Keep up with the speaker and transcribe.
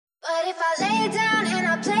What if I lay down and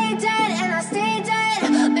I play dead and I stay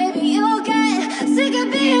dead? Baby, you'll get sick of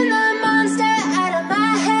being the monster out of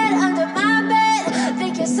my head, under my bed.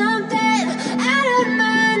 Think you're something out of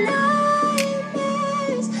my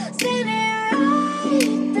nightmares, standing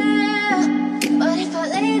right there. What if I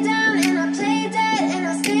lay down and I play dead and I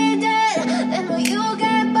stay dead? Then will you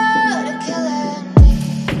get bored of killing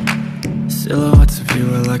me? Silhouettes of you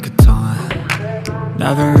are like a taunt.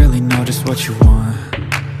 Never really know just what you want.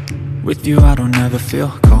 With you I don't ever feel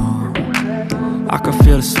calm. I can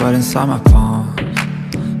feel the sweat inside my palms.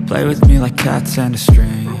 Play with me like cats and a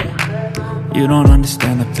string. You don't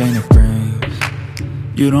understand the pain it brings.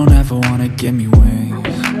 You don't ever wanna give me wings.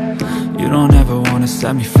 You don't ever wanna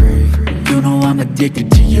set me free. You know I'm addicted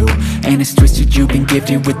to you, and it's twisted you've been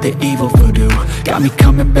gifted with the evil voodoo. Got me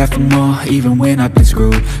coming back for more even when I've been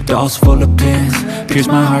screwed. Dolls full of pins, pierce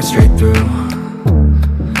my heart straight through.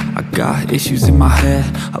 I got issues in my head,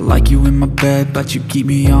 I like you in my bed, but you keep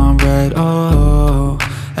me on red. Oh,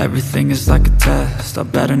 everything is like a test. I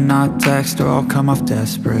better not text or I'll come off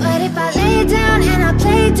desperate. What if I lay down and I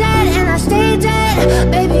play dead and I stay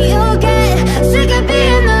dead? Baby, you'll get sick of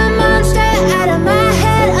being the monster out of my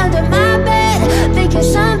head, under my bed. Think you're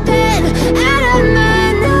something out of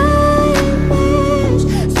my nightmares,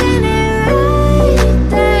 standing right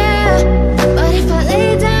there. What if I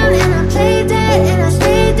lay down and I play dead and I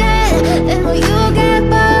stay dead? Then will you get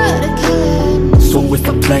bored of killing me? So if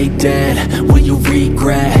I play dead, will you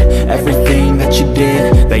regret everything that you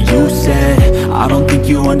did, that you said? I don't think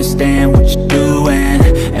you understand what you're doing,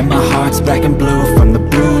 and my heart's black and blue from the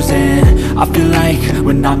bruising. I feel like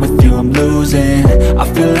when I'm with you I'm losing. I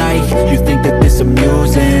feel like you think that this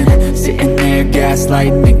amusing, sitting there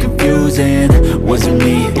gaslighting and confusing. Was it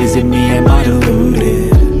me? Is it me? Am I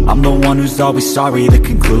deluded? I'm the one who's always sorry, the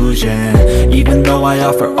conclusion, even though I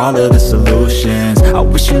offer all of the solutions. I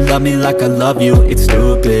wish you loved me like I love you, it's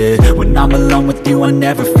stupid. When I'm alone with you I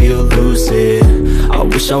never feel lucid. I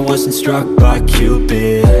wish I wasn't struck by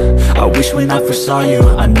Cupid. I wish when I first saw you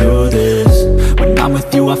I knew this. When I'm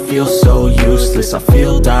with you I feel so useless, I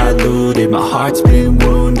feel diluted, my heart's been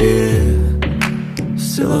wounded.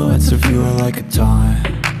 Silhouettes of you are like a taunt.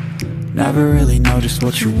 Never really know just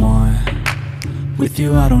what you want. With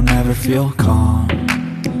you I don't ever feel calm.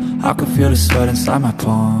 I can feel the sweat inside my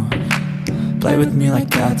palms. Play with me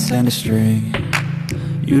like cats and a string.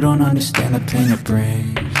 You don't understand the pain it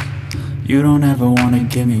brings. You don't ever wanna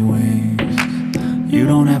give me wings. You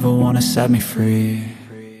don't ever wanna set me free.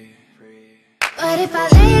 What if I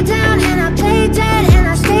lay down and I play dead and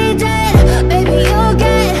I stay dead? Baby, you'll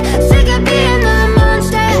get sick of being the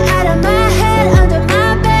monster out of my head, under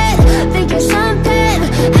my bed. Think you're something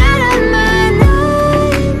out of my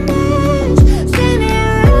nightmares,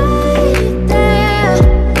 standing right there.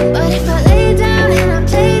 What if I lay down and I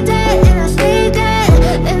play dead and I stay dead?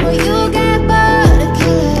 Then will you get bored of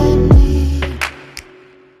killing me?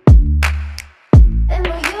 Then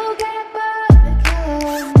will you get bored of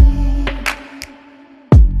killing me?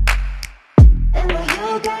 Then will you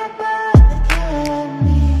get bored of killing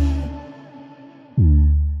me?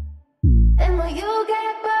 Then will you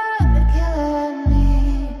get bored of killing me?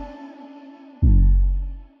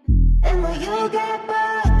 Then will you get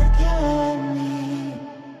bored of killing me?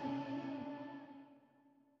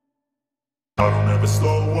 I don't ever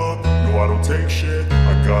slow up, no I don't take shit.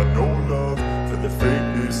 I got no love for the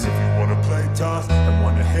fakeness. If you wanna play tough and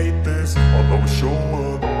wanna hate this, I'll always show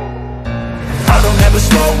up. I don't ever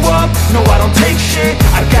slow up, no I don't take shit.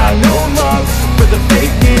 I got no love for the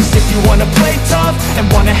fakeness. If you wanna play tough and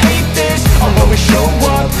wanna hate this, I'll always show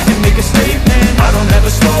up and make a statement. I don't ever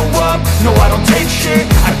slow up, no I don't take shit.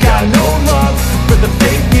 I got no love for the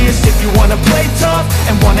fakeness. If you wanna play tough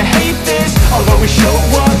and wanna hate this, I'll always show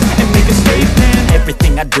up and make a statement.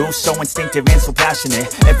 Everything I do so instinctive and so passionate.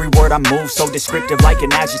 Every word I move so descriptive like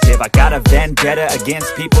an adjective. I got a vendetta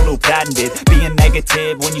against people who patented being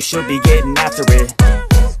negative when you should be getting after it.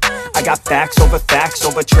 I got facts over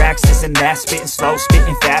tracks, this and that. Spitting slow,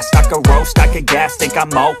 spitting fast, I could roast, I could gas. Think I'm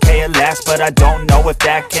okay at last, but I don't know if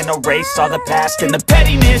that can erase all the past. And the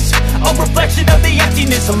pettiness, a reflection of the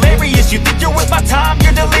emptiness. Hilarious, you think you're worth my time,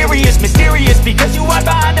 you're delirious. Mysterious, because you hide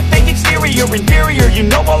behind a fake exterior. Inferior, you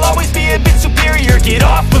know I'll always be a bit superior. Get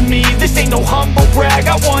off of me, this ain't no humble brag.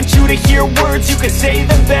 I want you to hear words, you can say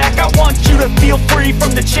them back. I want you to feel free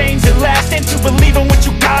from the chains at last, and to believe in what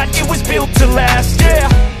you got, it was built to last, yeah.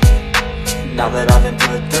 Now that I've been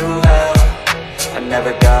put through hell, I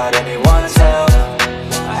never got anyone's help.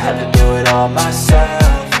 I had to do it all myself.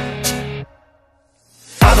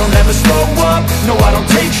 I don't ever slow up, no I don't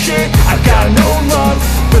take shit. I got no love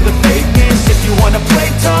for the fakeness. If you wanna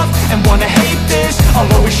play tough and wanna hate this,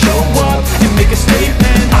 I'll always show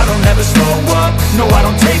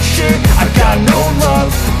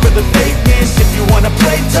for the fakeness. If you wanna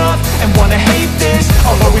play tough and wanna hate this,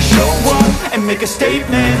 I'll always show up and make a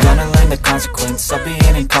statement. Gonna learn the consequence of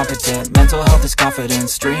being incompetent. Mental health is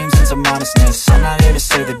confidence, dreams and some honestness. I'm not here to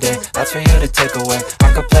save the day, that's for you to take away.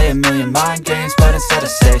 I could play a million mind games, but instead I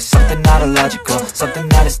say something not illogical, something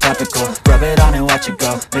that is topical. Rub it on and watch it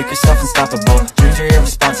go, make yourself unstoppable. Dreams are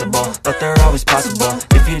irresponsible, but they're always possible.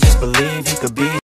 If you just believe, you could be